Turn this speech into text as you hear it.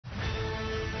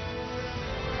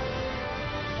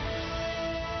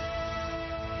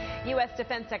U.S.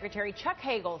 Defense Secretary Chuck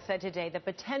Hagel said today the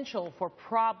potential for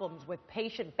problems with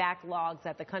patient backlogs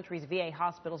at the country's VA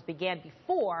hospitals began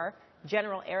before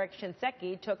General Eric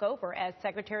Shinseki took over as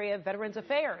Secretary of Veterans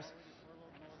Affairs.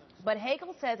 But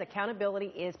Hagel says accountability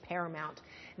is paramount.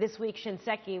 This week,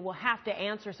 Shinseki will have to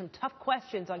answer some tough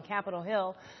questions on Capitol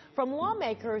Hill from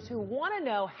lawmakers who want to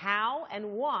know how and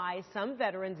why some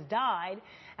veterans died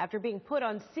after being put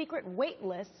on secret wait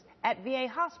lists at VA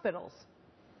hospitals.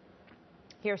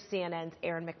 Here's CNN's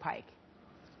Aaron Schock.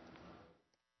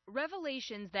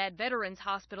 Revelations that veterans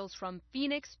hospitals from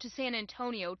Phoenix to San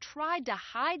Antonio tried to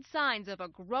hide signs of a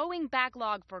growing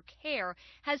backlog for care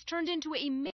has turned into a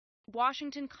major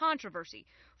Washington controversy,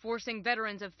 forcing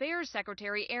Veterans Affairs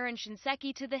Secretary Aaron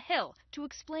Shinseki to the Hill to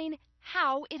explain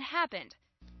how it happened.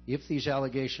 If these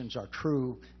allegations are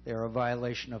true, they're a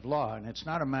violation of law, and it's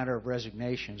not a matter of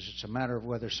resignations, it's a matter of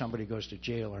whether somebody goes to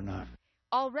jail or not.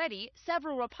 Already,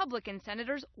 several Republican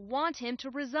senators want him to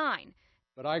resign.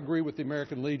 But I agree with the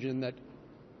American Legion that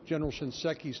General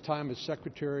Shinseki's time as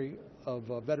Secretary of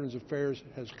Veterans Affairs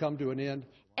has come to an end.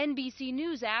 NBC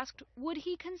News asked, would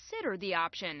he consider the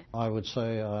option? I would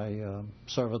say I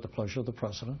serve at the pleasure of the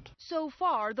president. So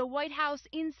far, the White House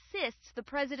insists the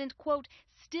president, quote,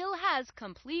 still has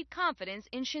complete confidence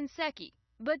in Shinseki.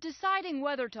 But deciding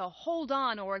whether to hold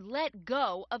on or let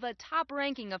go of a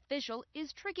top-ranking official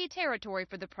is tricky territory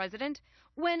for the president.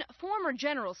 When former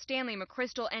General Stanley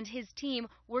McChrystal and his team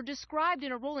were described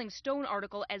in a Rolling Stone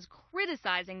article as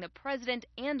criticizing the president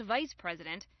and vice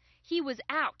president, he was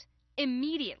out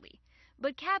immediately.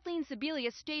 But Kathleen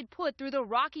Sebelius stayed put through the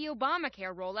rocky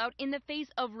Obamacare rollout in the face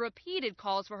of repeated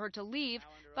calls for her to leave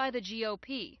by the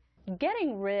GOP.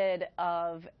 Getting rid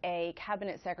of a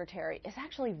cabinet secretary is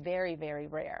actually very, very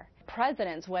rare.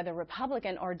 Presidents, whether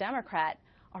Republican or Democrat,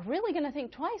 are really going to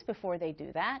think twice before they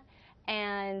do that.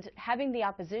 And having the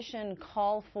opposition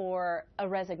call for a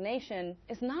resignation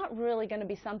is not really going to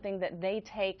be something that they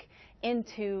take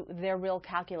into their real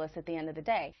calculus at the end of the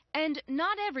day. And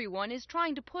not everyone is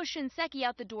trying to push Shinseki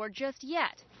out the door just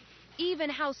yet. Even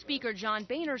House Speaker John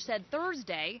Boehner said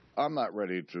Thursday, I'm not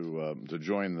ready to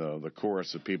join the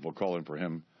chorus of people calling for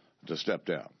him to step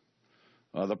down.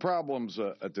 The problems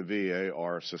at the VA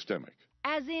are systemic.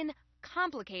 As in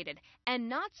complicated and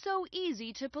not so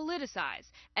easy to politicize,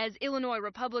 as Illinois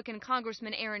Republican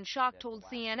Congressman Aaron Schock told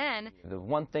CNN. The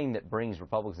one thing that brings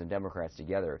Republicans and Democrats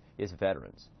together is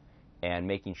veterans, and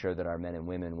making sure that our men and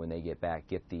women, when they get back,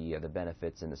 get the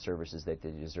benefits and the services that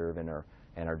they deserve and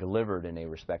are delivered in a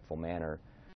respectful manner.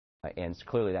 And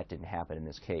clearly that didn't happen in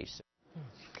this case.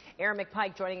 Aaron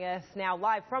Schock joining us now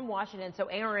live from Washington. So,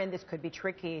 Aaron, this could be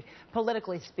tricky,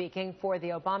 politically speaking, for the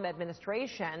Obama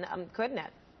administration, couldn't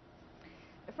it?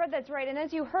 Fred, that's right. And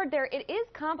as you heard there, it is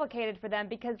complicated for them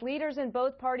because leaders in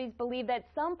both parties believe that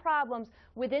some problems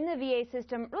within the VA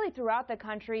system, really throughout the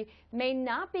country, may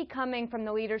not be coming from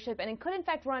the leadership and it could in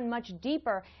fact run much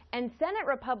deeper. And Senate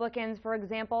Republicans, for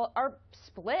example, are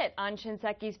split on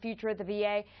Shinseki's future at the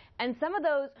VA. And some of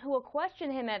those who will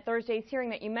question him at Thursday's hearing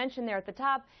that you mentioned there at the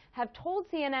top have told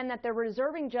CNN that they're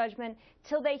reserving judgment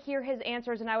till they hear his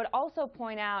answers. And I would also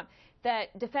point out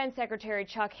that Defense Secretary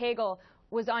Chuck Hagel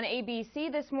was on ABC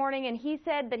this morning, and he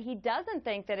said that he doesn't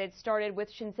think that it started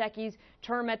with Shinseki's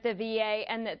term at the VA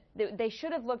and that they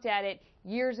should have looked at it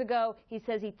years ago. He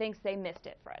says he thinks they missed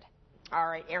it, Fred. All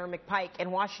right, Aaron Schock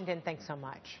in Washington, thanks so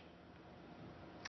much.